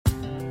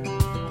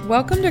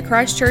Welcome to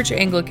Christ Church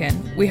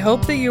Anglican. We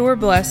hope that you were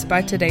blessed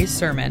by today's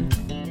sermon.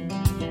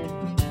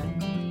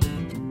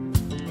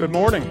 Good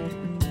morning.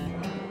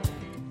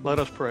 Let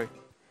us pray.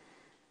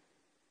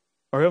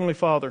 Our Heavenly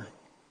Father,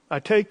 I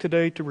take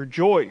today to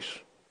rejoice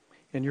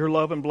in your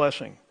love and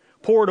blessing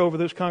poured over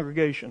this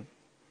congregation.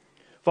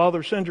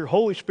 Father, send your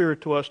Holy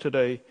Spirit to us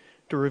today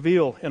to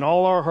reveal in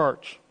all our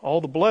hearts all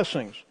the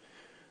blessings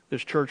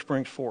this church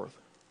brings forth.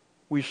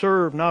 We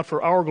serve not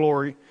for our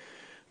glory,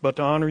 but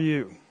to honor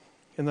you.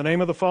 In the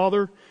name of the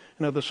Father,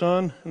 and of the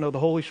Son, and of the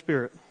Holy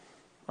Spirit.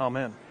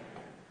 Amen.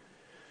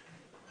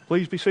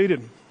 Please be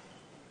seated.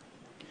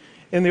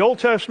 In the Old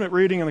Testament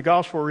reading and the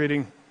Gospel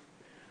reading,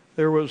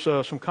 there was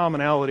some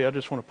commonality I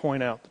just want to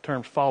point out, the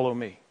terms follow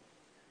me.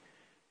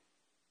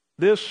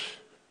 This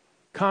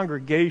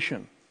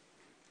congregation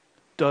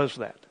does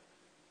that.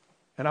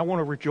 And I want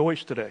to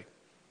rejoice today.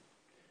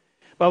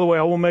 By the way,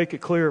 I will make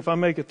it clear, if I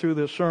make it through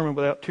this sermon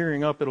without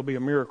tearing up, it'll be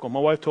a miracle. My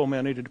wife told me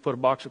I needed to put a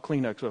box of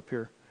Kleenex up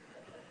here.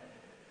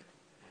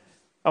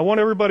 I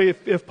want everybody,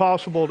 if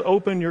possible, to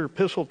open your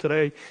epistle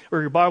today, or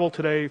your Bible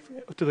today,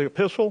 to the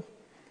epistle.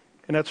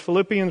 And that's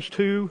Philippians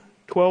 2,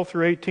 12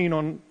 through 18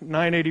 on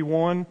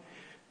 981.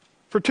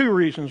 For two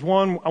reasons.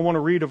 One, I want to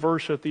read a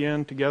verse at the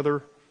end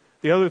together.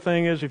 The other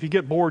thing is, if you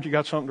get bored, you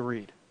got something to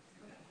read.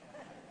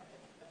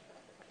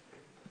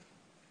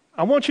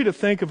 I want you to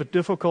think of a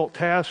difficult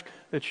task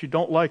that you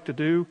don't like to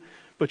do,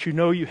 but you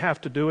know you have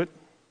to do it.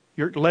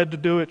 You're led to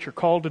do it. You're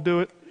called to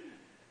do it.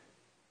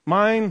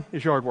 Mine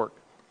is yard work.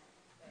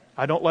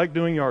 I don't like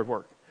doing yard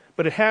work,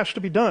 but it has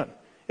to be done.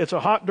 It's a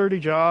hot, dirty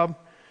job,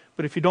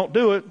 but if you don't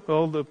do it,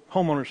 well, the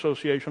homeowner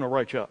association will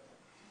write you up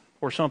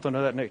or something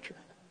of that nature.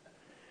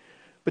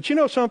 But you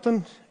know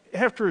something?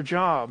 After a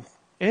job,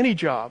 any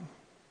job,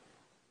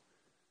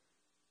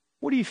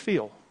 what do you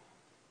feel?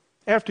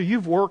 After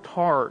you've worked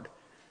hard,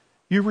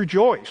 you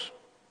rejoice.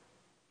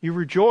 You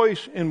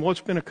rejoice in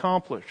what's been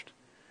accomplished.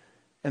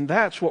 And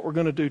that's what we're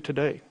going to do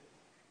today.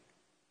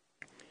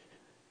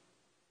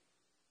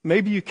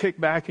 Maybe you kick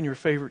back in your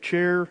favorite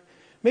chair.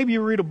 Maybe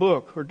you read a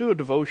book or do a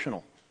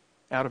devotional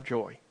out of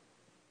joy.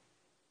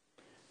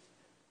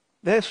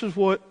 This is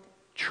what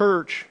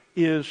church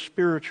is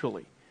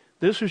spiritually.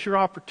 This is your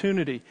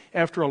opportunity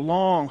after a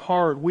long,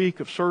 hard week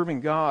of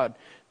serving God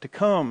to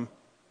come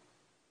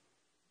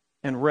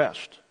and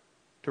rest,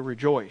 to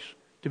rejoice,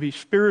 to be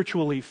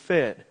spiritually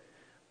fed.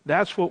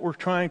 That's what we're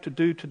trying to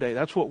do today.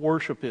 That's what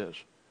worship is.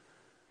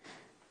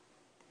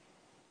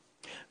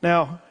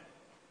 Now,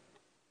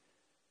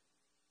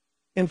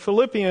 in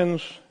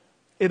Philippians,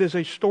 it is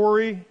a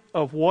story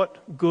of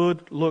what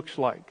good looks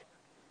like.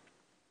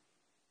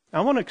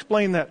 I want to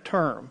explain that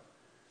term.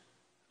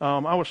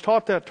 I was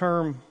taught that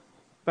term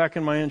back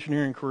in my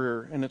engineering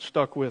career, and it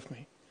stuck with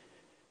me.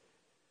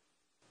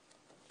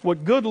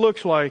 What good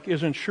looks like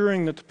is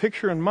ensuring that the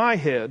picture in my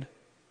head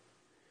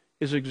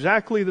is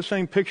exactly the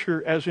same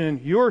picture as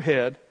in your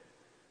head,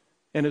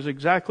 and is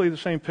exactly the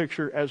same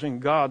picture as in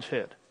God's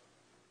head.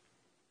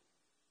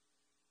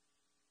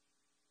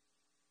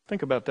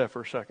 Think about that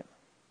for a second.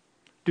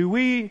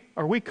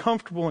 Are we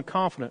comfortable and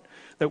confident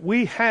that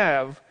we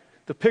have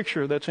the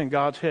picture that's in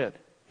God's head,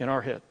 in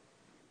our head?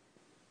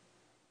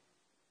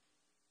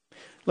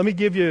 Let me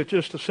give you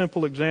just a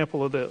simple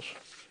example of this.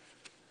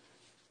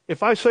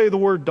 If I say the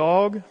word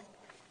dog,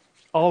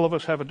 all of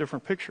us have a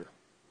different picture.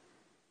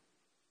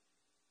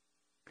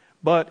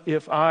 But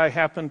if I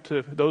happen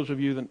to, those of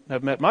you that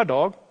have met my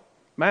dog,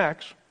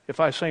 Max,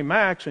 if I say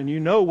Max and you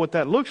know what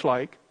that looks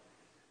like,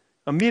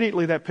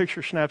 immediately that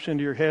picture snaps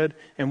into your head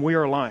and we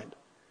are aligned.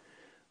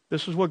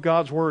 This is what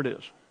God's Word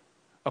is.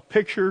 A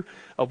picture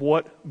of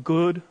what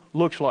good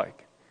looks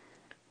like.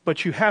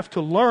 But you have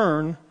to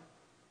learn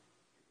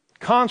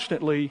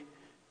constantly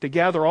to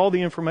gather all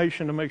the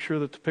information to make sure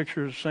that the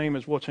picture is the same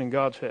as what's in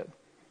God's head.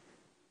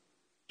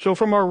 So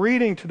from our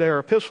reading today, our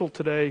epistle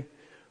today,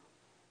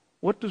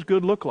 what does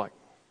good look like?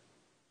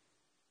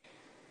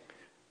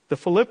 The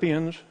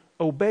Philippians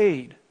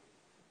obeyed.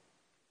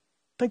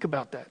 Think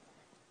about that.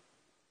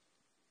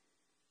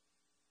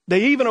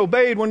 They even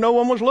obeyed when no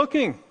one was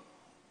looking.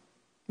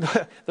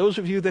 Those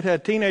of you that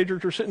had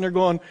teenagers are sitting there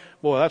going,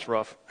 boy, that's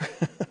rough.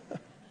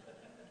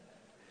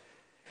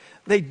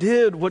 They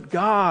did what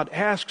God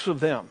asks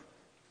of them.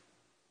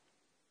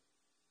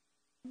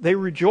 They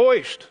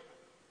rejoiced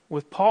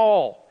with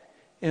Paul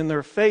in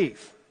their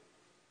faith.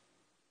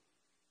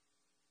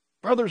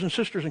 Brothers and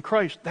sisters in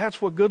Christ,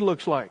 that's what good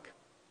looks like.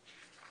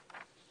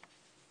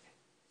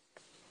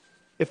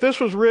 If this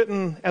was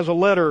written as a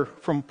letter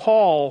from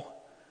Paul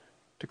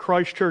to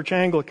Christ Church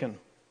Anglican,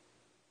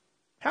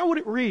 how would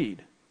it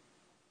read?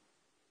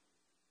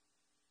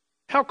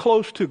 How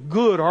close to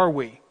good are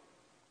we?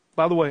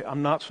 By the way,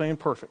 I'm not saying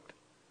perfect.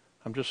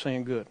 I'm just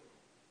saying good.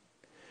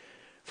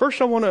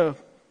 First, I want to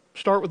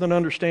start with an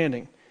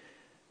understanding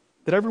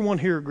that everyone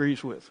here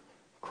agrees with.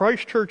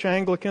 Christ Church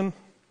Anglican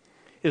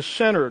is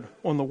centered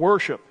on the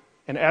worship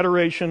and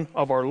adoration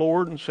of our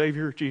Lord and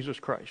Savior Jesus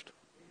Christ.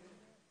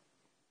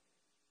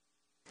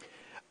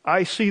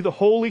 I see the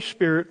Holy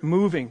Spirit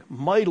moving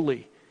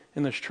mightily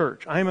in this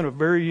church. I am in a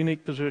very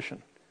unique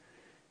position.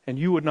 and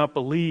you would not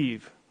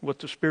believe what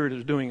the Spirit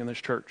is doing in this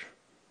church.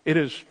 It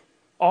is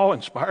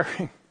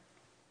awe-inspiring.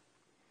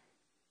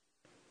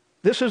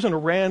 This isn't a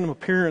random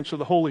appearance of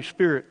the Holy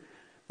Spirit.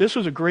 This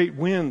is a great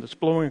wind that's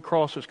blowing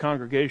across this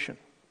congregation.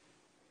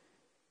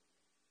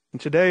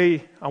 And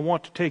today, I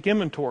want to take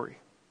inventory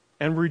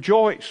and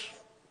rejoice.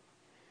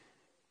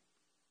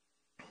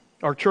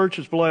 Our church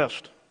is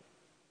blessed.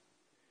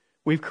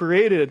 We've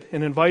created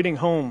an inviting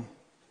home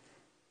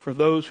for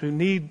those who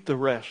need the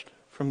rest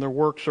from their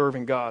work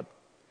serving God.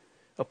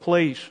 A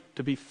place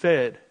to be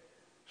fed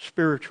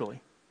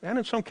spiritually, and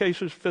in some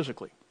cases,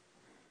 physically.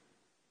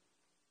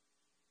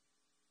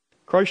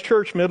 Christ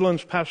Church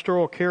Midland's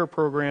pastoral care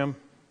program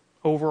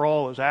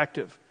overall is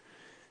active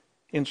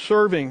in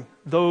serving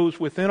those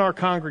within our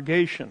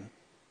congregation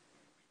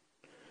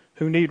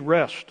who need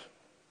rest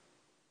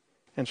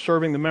and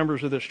serving the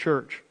members of this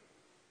church.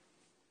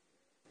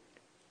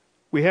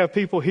 We have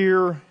people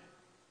here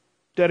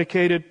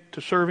dedicated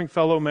to serving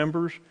fellow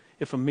members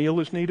if a meal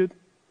is needed,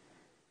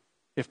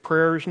 if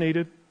prayer is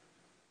needed,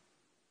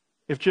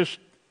 if just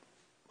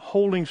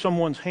holding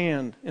someone's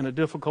hand in a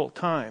difficult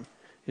time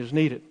is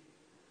needed.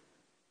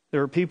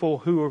 There are people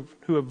who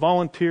have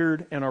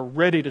volunteered and are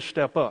ready to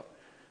step up.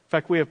 In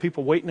fact, we have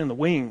people waiting in the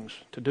wings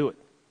to do it.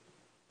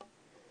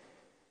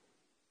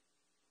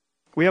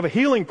 We have a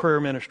healing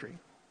prayer ministry,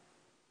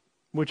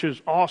 which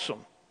is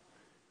awesome.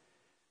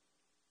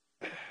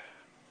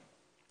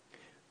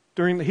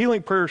 During the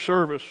healing prayer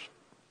service,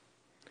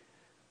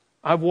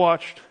 I've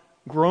watched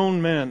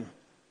grown men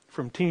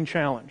from Teen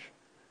Challenge,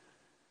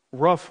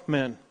 rough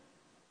men,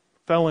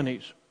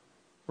 felonies,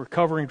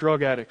 recovering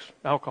drug addicts,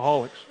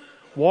 alcoholics,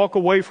 walk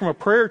away from a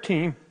prayer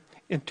team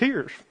in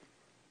tears.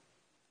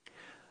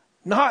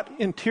 Not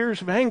in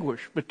tears of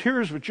anguish, but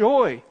tears of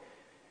joy,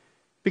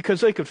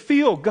 because they could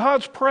feel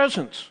God's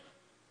presence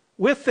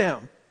with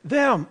them,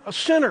 a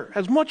sinner,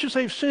 as much as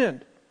they've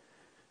sinned.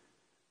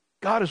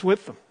 God is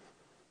with them,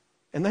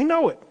 and they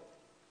know it.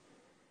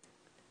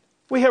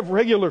 We have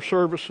regular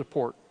service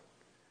support.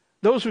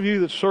 Those of you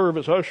that serve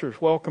as ushers,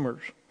 welcomers,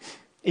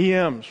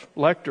 EMs,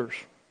 lectors,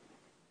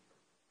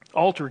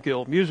 altar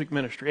guild, music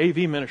ministry,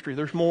 AV ministry,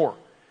 there's more.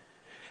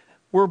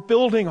 We're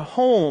building a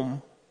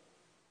home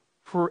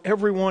for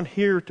everyone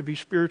here to be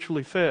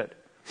spiritually fed.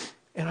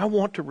 And I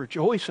want to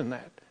rejoice in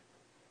that.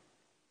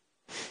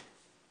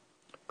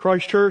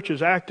 Christ Church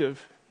is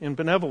active in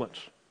benevolence.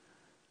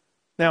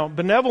 Now,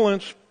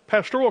 benevolence,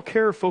 pastoral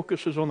care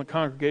focuses on the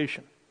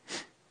congregation.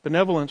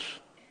 Benevolence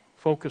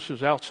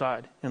focuses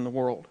outside in the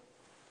world.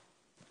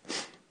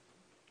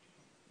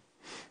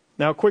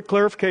 Now, quick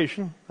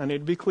clarification. I need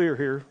to be clear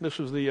here. This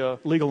is the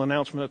legal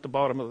announcement at the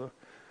bottom of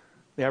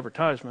the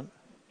advertisement.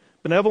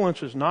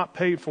 Benevolence is not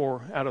paid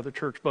for out of the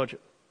church budget.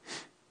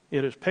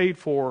 It is paid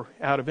for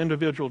out of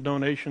individual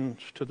donations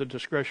to the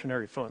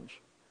discretionary funds.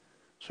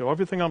 So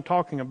everything I'm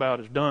talking about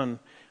is done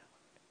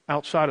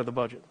outside of the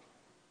budget.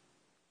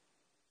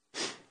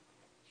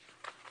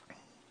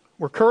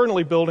 We're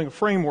currently building a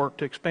framework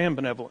to expand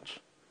benevolence.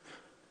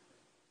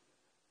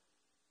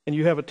 And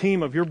you have a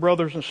team of your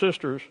brothers and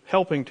sisters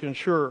helping to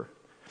ensure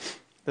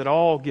that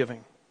all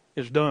giving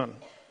is done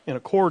in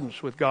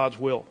accordance with God's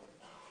will.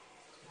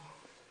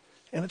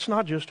 And it's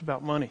not just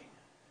about money.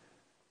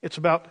 It's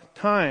about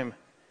time,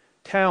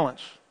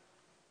 talents,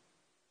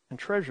 and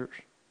treasures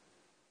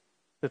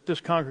that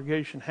this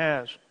congregation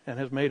has and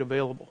has made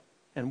available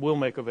and will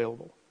make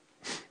available.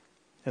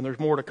 And there's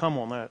more to come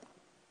on that.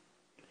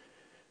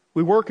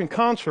 We work in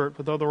concert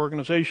with other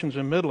organizations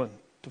in Midland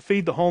to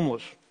feed the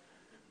homeless,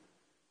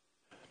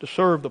 to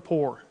serve the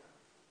poor,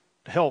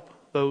 to help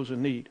those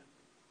in need.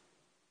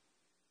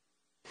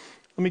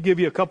 Let me give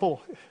you a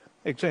couple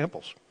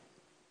examples.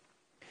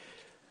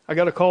 I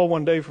got a call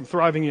one day from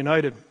Thriving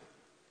United,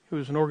 who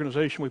is an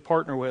organization we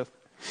partner with,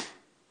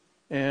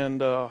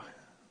 and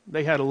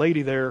they had a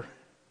lady there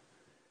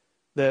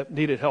that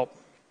needed help.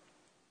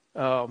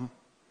 Her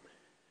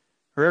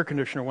air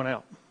conditioner went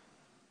out.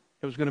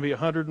 It was going to be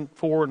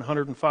 104 and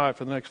 105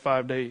 for the next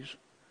 5 days.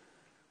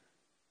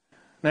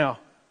 Now,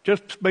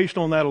 just based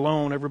on that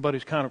alone,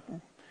 everybody's kind of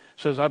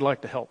says, I'd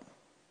like to help.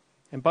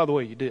 And by the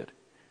way, you did.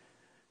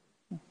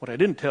 What I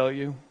didn't tell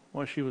you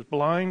was she was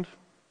blind,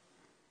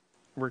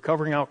 a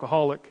recovering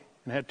alcoholic,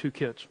 and had 2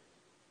 kids.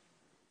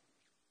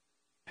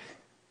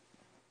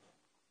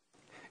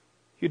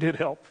 You did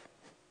help.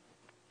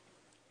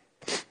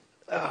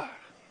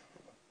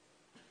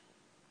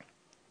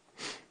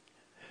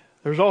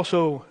 There's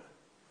also,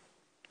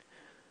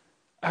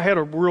 I had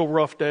a real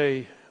rough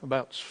day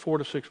about 4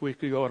 to 6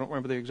 weeks ago. I don't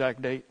remember the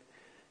exact date.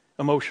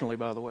 Emotionally,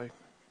 by the way.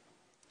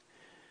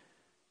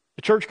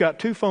 The church got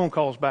 2 phone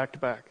calls back to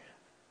back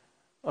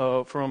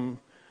from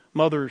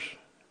mothers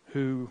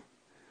who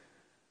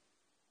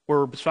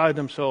were beside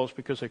themselves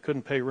because they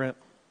couldn't pay rent.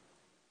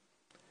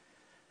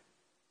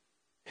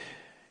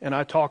 And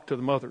I talked to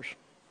the mothers.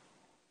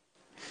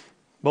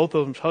 Both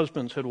of them's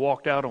husbands had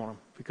walked out on them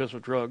because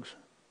of drugs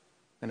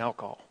and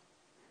alcohol.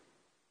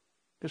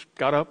 Just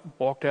got up,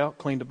 walked out,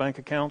 cleaned the bank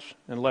accounts,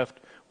 and left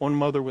one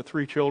mother with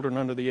 3 children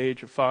under the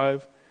age of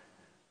 5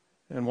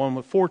 and one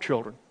with 4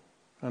 children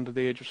under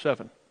the age of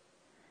 7.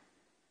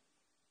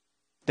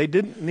 They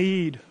didn't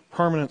need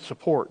permanent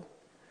support.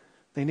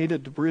 They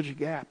needed to bridge a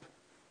gap.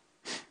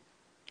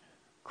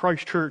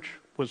 Christ Church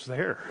was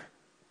there.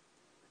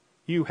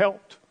 You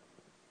helped.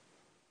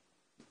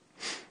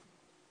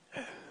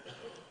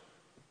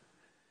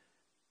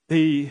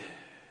 The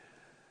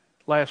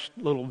last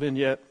little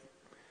vignette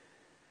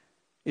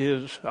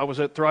is I was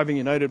at Thriving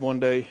United one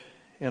day,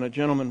 and a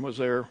gentleman was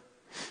there.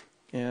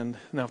 And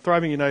now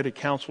Thriving United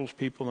counsels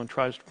people and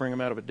tries to bring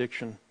them out of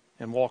addiction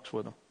and walks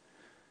with them.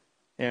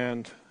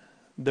 And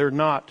they're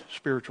not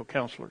spiritual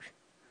counselors.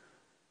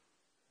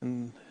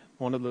 And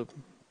one of the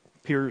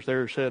peers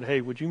there said,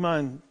 "Hey, would you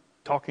mind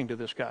talking to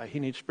this guy? He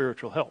needs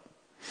spiritual help."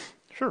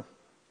 Sure.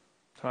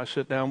 So I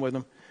sit down with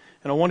him.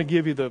 And I want to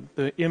give you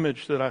the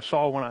image that I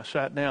saw when I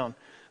sat down.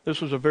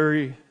 This was a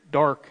very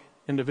dark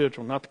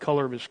individual, not the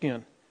color of his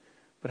skin.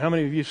 But how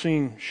many of you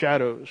seen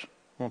shadows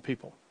on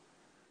people?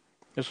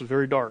 This was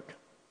very dark.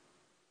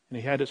 And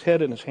he had his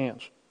head in his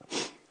hands.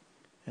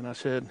 And I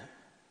said,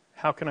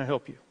 "How can I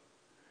help you?"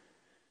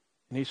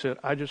 And he said,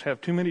 "I just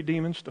have too many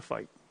demons to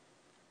fight."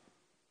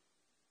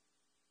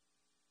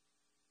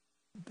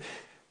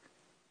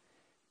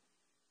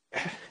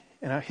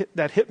 And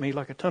that hit me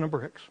like a ton of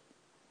bricks.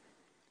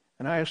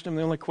 And I asked him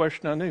the only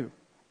question I knew.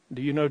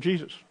 "Do you know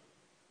Jesus?"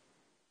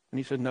 And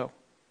he said, "No."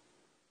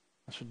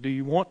 I said, "Do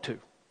you want to?"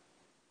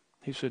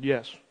 He said,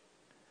 "Yes."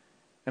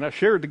 And I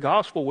shared the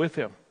gospel with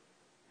him.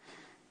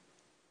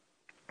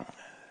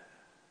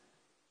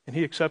 And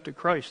he accepted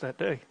Christ that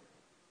day.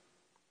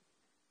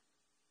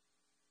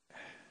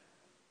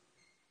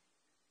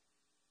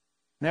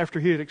 And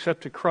after he had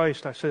accepted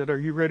Christ, I said, "Are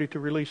you ready to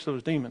release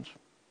those demons?"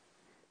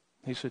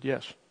 He said,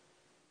 "Yes."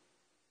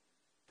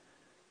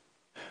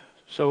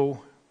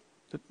 So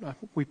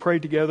we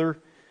prayed together.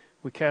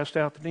 We cast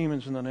out the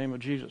demons in the name of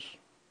Jesus.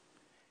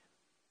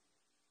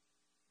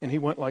 And he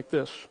went like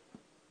this.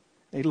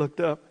 He looked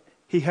up.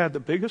 He had the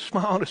biggest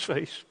smile on his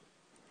face.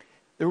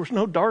 There was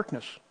no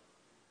darkness.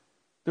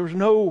 It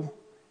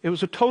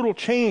was a total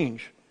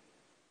change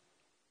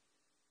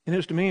in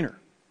his demeanor.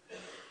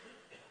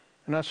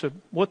 And I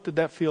said, "What did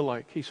that feel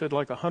like?" He said,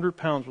 "Like 100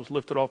 pounds was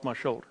lifted off my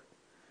shoulder."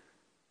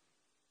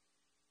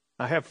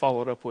 I have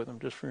followed up with him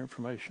just for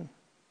information.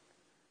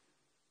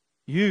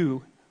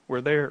 You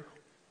were there.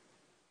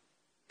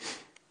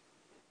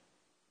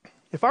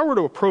 If I were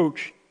to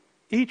approach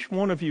each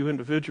one of you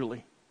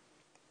individually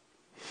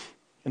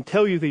and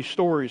tell you these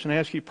stories and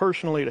ask you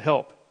personally to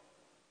help,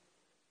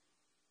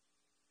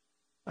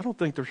 I don't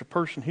think there's a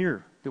person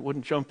here that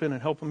wouldn't jump in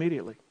and help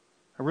immediately.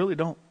 I really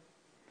don't.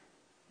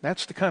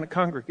 That's the kind of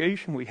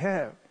congregation we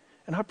have.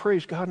 And I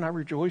praise God and I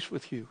rejoice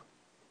with you.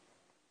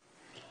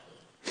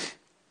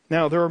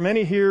 Now, there are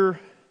many here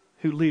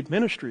who lead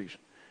ministries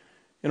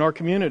in our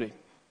community.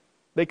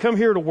 They come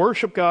here to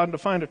worship God and to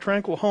find a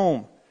tranquil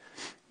home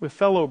with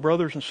fellow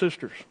brothers and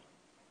sisters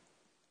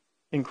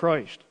in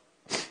Christ.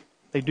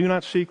 They do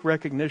not seek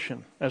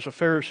recognition as a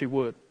Pharisee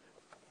would.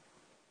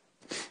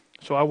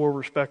 So I will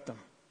respect them.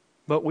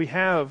 But we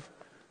have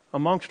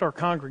amongst our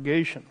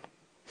congregation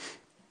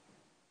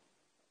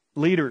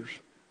leaders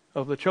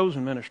of the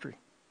Chosen Ministry.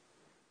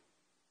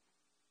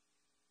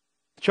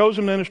 The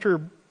Chosen Ministry,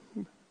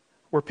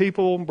 where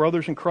people,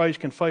 brothers in Christ,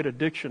 can fight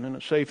addiction in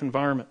a safe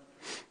environment,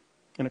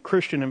 in a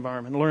Christian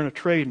environment, learn a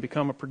trade and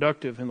become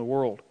productive in the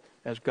world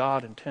as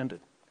God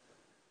intended.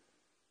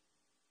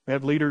 We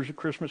have leaders of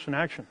Christmas in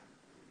Action,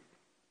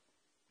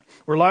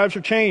 where lives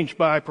are changed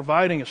by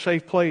providing a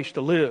safe place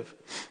to live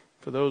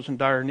for those in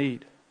dire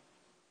need.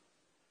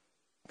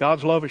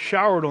 God's love is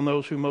showered on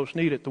those who most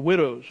need it, the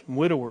widows and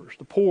widowers,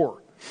 the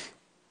poor,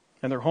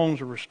 and their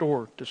homes are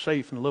restored to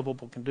safe and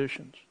livable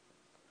conditions.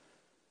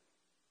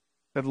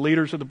 We have the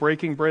leaders of the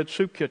Breaking Bread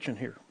Soup Kitchen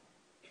here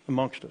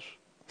amongst us,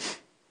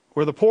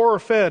 where the poor are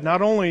fed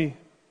not only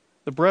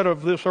the bread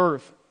of this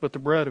earth, but the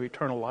bread of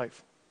eternal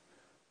life.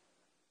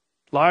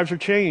 Lives are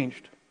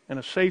changed, and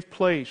a safe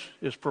place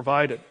is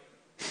provided.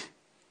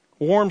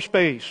 Warm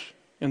space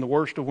in the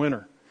worst of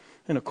winter,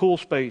 and a cool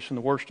space in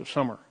the worst of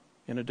summer,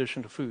 in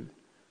addition to food.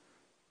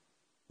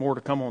 More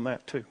to come on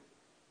that too.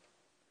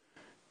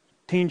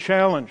 Teen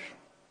Challenge.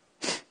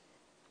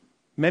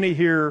 Many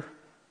here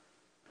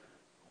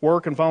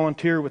work and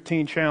volunteer with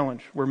Teen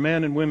Challenge, where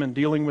men and women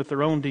dealing with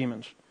their own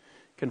demons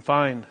can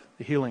find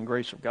the healing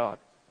grace of God.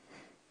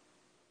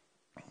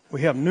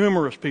 We have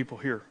numerous people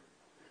here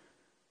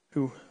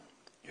who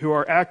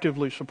are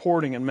actively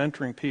supporting and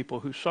mentoring people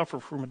who suffer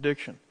from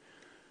addiction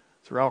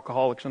through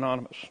Alcoholics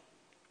Anonymous.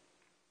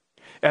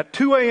 At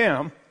 2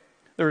 a.m.,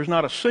 there is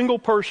not a single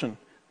person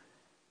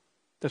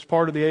that's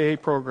part of the AA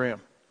program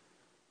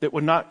that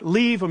would not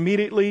leave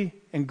immediately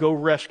and go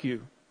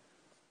rescue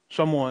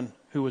someone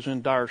who was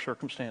in dire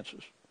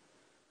circumstances.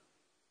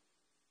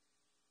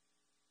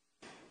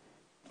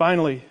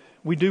 Finally,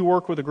 we do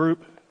work with a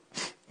group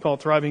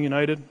called Thriving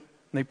United, and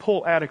they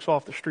pull addicts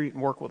off the street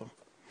and work with them.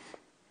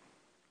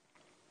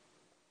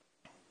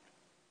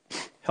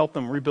 Help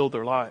them rebuild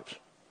their lives.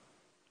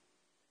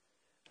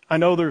 I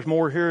know there's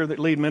more here that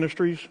lead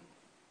ministries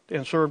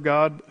and serve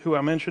God, who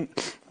I mentioned.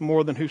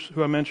 more than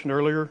who I mentioned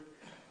earlier,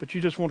 but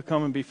you just want to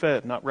come and be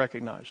fed, not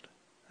recognized.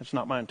 That's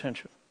not my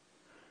intention.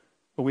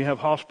 But we have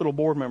hospital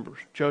board members,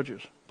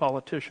 judges,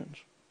 politicians.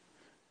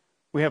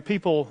 We have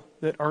people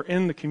that are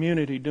in the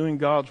community doing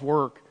God's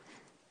work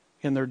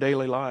in their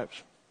daily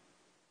lives.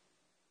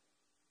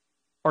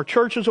 Our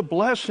church is a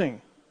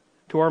blessing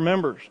to our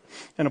members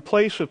and a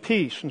place of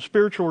peace and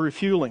spiritual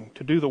refueling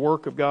to do the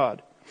work of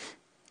God,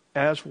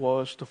 as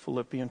was the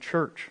Philippian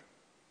church.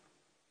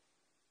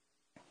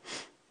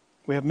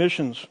 We have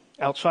missions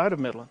outside of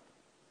Midland.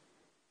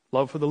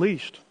 Love for the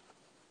Least,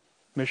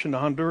 mission to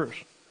Honduras,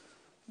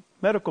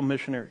 medical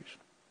missionaries,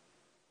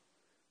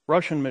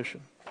 Russian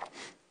mission,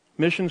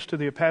 missions to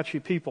the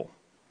Apache people,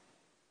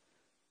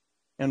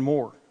 and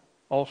more,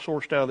 all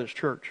sourced out of this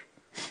church.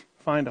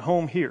 Find a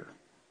home here.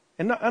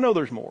 And I know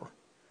there's more.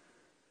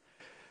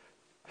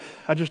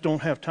 I just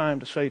don't have time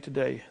to say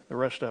today the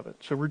rest of it.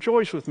 So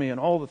rejoice with me in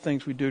all the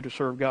things we do to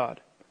serve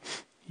God.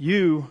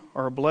 You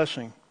are a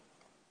blessing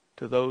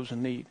to those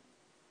in need.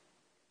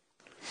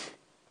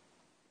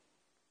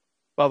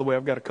 By the way,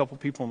 I've got a couple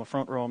people in the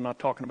front row. I'm not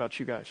talking about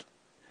you guys.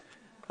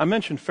 I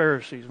mentioned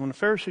Pharisees. When the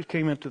Pharisees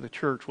came into the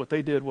church, what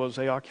they did was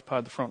they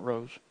occupied the front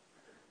rows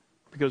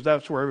because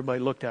that's where everybody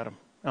looked at them.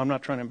 I'm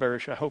not trying to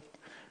embarrass you.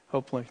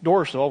 Hopefully.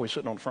 Doris is always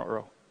sitting on the front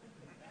row.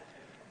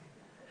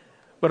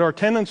 But our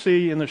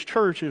tendency in this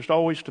church is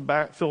always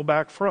to fill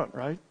back front,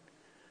 right?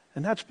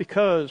 And that's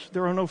because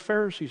there are no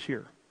Pharisees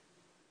here.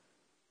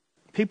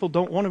 People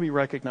don't want to be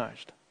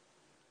recognized.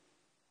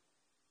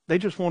 They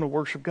just want to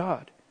worship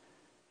God.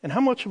 And how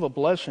much of a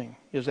blessing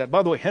is that?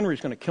 By the way, Henry's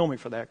going to kill me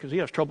for that because he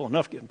has trouble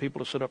enough getting people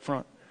to sit up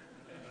front.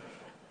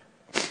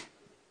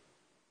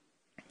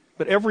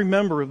 But every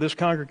member of this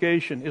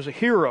congregation is a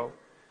hero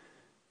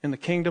in the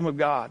kingdom of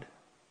God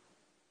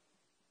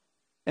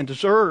and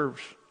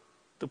deserves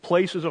the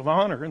places of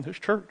honor in this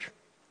church.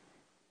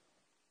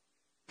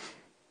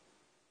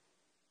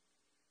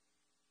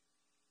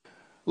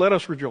 Let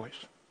us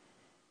rejoice.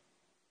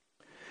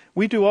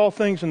 We do all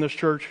things in this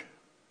church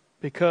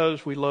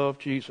because we love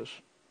Jesus.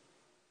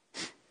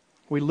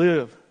 We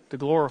live to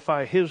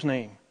glorify His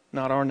name,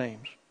 not our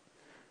names.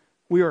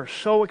 We are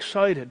so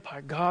excited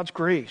by God's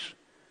grace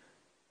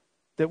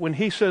that when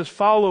He says,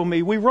 follow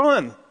me, we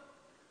run.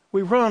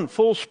 We run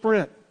full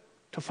sprint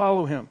to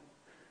follow Him,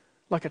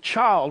 like a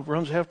child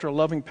runs after a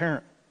loving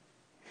parent.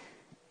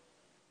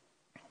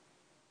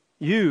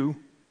 You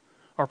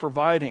are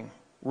providing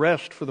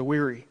rest for the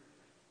weary,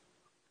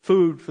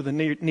 food for the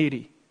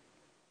needy,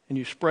 and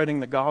you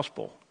spreading the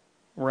gospel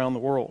around the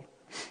world.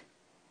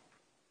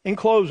 In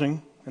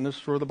closing, and this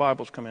is where the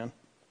Bibles come in,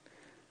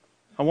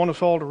 I want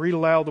us all to read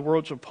aloud the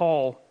words of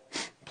Paul.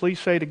 Please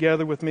say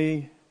together with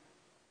me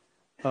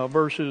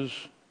verses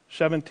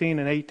 17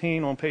 and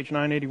 18 on page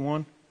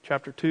 981,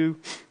 chapter 2,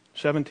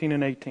 17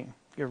 and 18.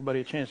 Give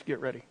everybody a chance to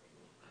get ready.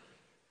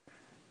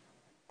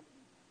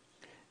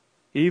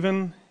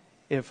 Even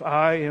if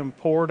I am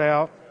poured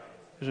out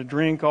as a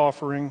drink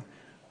offering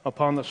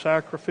upon the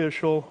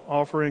sacrificial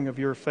offering of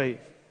your faith,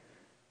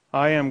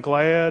 I am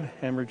glad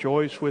and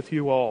rejoice with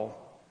you all.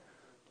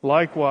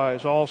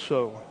 Likewise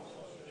also,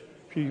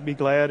 you be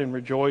glad and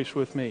rejoice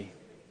with me.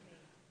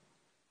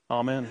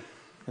 Amen.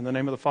 In the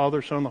name of the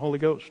Father, Son, and the Holy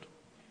Ghost.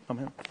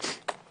 Amen.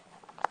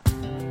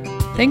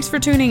 Thanks for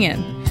tuning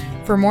in.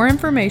 For more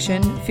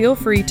information, feel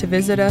free to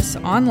visit us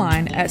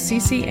online at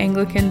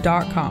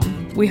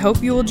ccanglican.com. We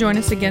hope you will join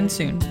us again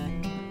soon.